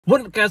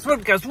What up, guys? What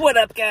up, guys? What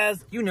up,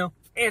 guys? You know,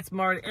 it's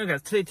Marty. And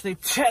guys, today,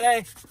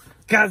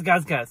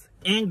 guys,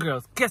 and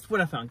girls, guess what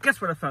I found?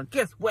 Guess what I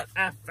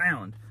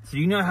found? So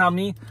you know how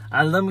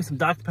I love me some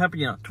Dr.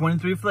 Pepper,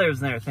 23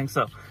 flavors and everything.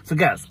 So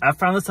guys, I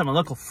found this at my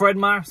local Fred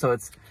Meyer. So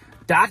it's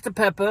Dr.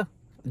 Pepper,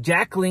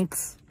 Jack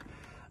Link's,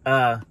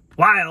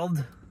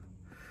 Wild,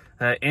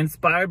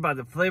 inspired by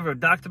the flavor of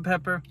Dr.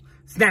 Pepper,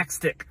 snack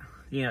stick.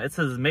 It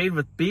says made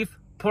with beef,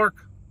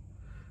 pork,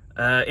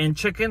 and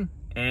chicken,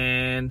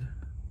 and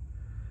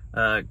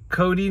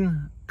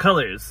coating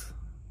colors.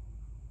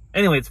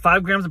 Anyway, it's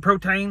 5 grams of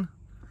protein.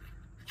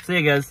 So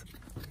yeah, guys,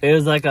 it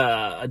was like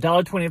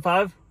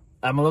 $1.25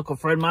 at my local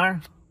Fred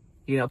Meyer,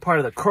 part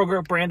of the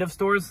Kroger brand of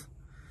stores.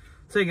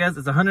 So yeah, guys,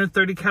 it's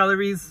 130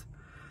 calories,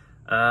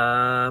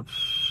 4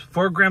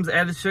 grams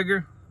added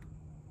sugar.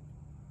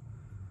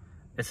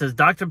 It says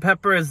Dr.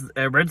 Pepper is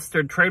a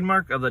registered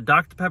trademark of the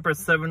Dr. Pepper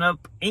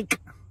 7-Up Inc.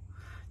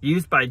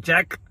 Used by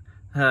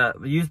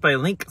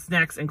Link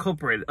Snacks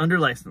Incorporated under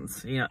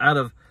license, out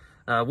of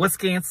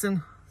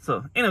Wisconsin.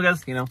 So,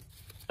 guys,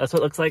 that's what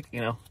it looks like,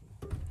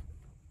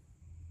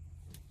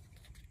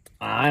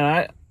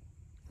 Alright,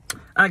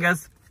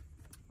 guys,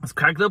 let's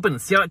crack it open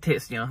and see how it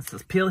tastes. It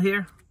says peel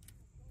here.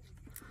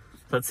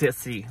 So let's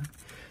see.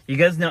 You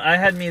guys know I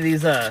had me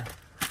these,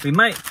 we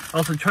might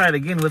also try it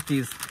again with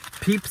these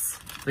Peeps.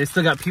 They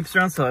still got Peeps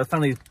around, so I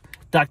found these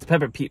Dr.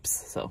 Pepper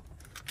Peeps. So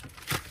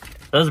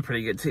those are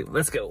pretty good too.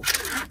 Let's go.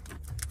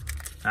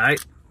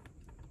 Alright,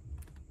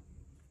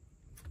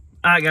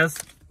 guys.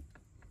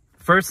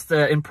 First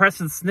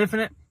impression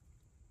sniffing it.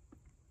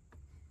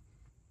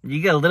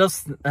 You get a little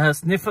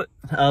sniff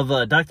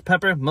of Dr.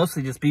 Pepper,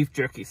 mostly just beef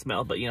jerky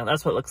smell, but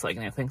that's what it looks like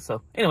and everything.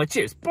 So anyway,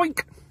 cheers.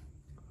 Boink.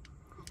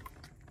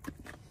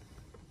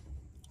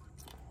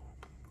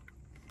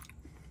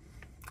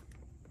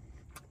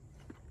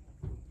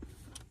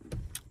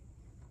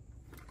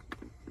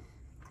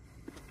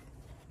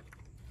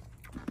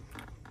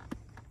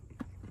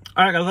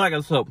 Alright,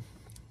 guys, so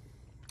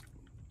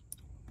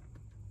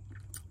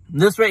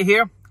this right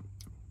here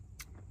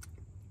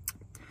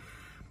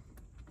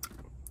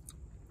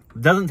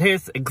doesn't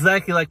taste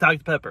exactly like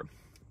Dr. Pepper.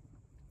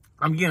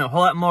 I'm getting a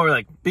whole lot more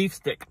like beef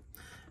stick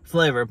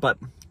flavor, but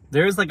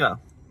there's like a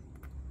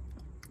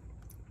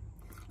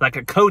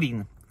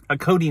coating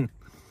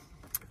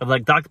of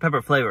like Dr.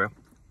 Pepper flavor.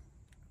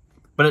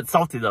 But it's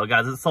salty though,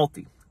 guys. It's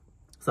salty.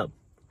 So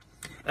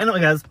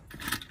anyway, guys,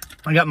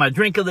 I got my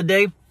drink of the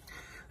day.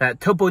 That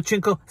Topo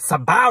Chico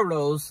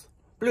Sabaros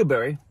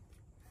blueberry.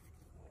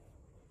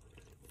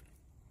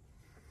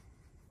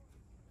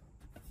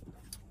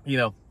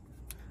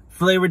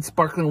 Flavored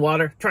sparkling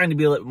water. Trying to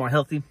be a little bit more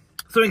healthy.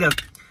 So guys,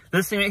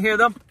 this thing right here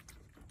though,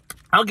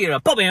 I'll give it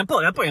a bam,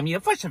 for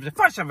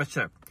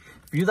sure.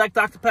 If you like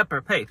Dr.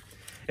 Pepper, hey,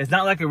 it's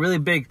not like a really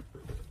big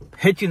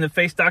hit you in the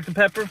face Dr.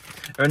 Pepper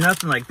or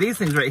nothing like these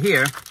things right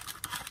here.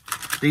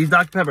 These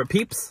Dr. Pepper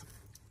Peeps.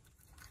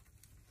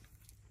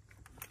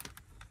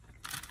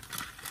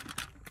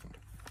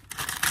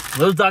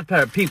 Those Dr.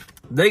 Pepper Peeps,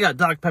 they got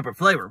Dr. Pepper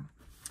flavor.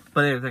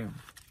 But everything.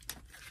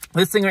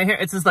 This thing right here,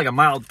 it's just like a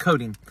mild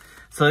coating.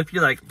 So if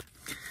you're like,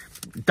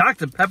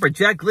 Dr. Pepper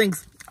Jack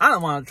Link's, I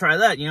don't want to try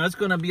that. It's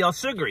going to be all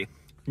sugary.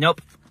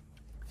 Nope.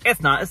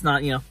 It's not,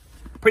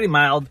 pretty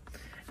mild.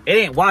 It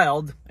ain't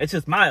wild. It's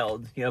just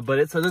mild, but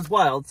it's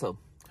wild. So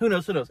who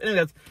knows? Anyway,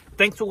 guys,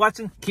 thanks for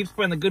watching. Keep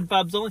spreading the good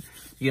vibes only.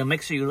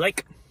 Make sure you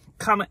like,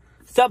 comment,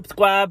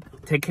 subscribe.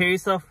 Take care of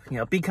yourself.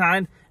 Be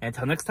kind. And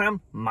until next time,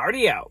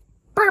 Marty out.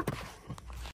 Burp.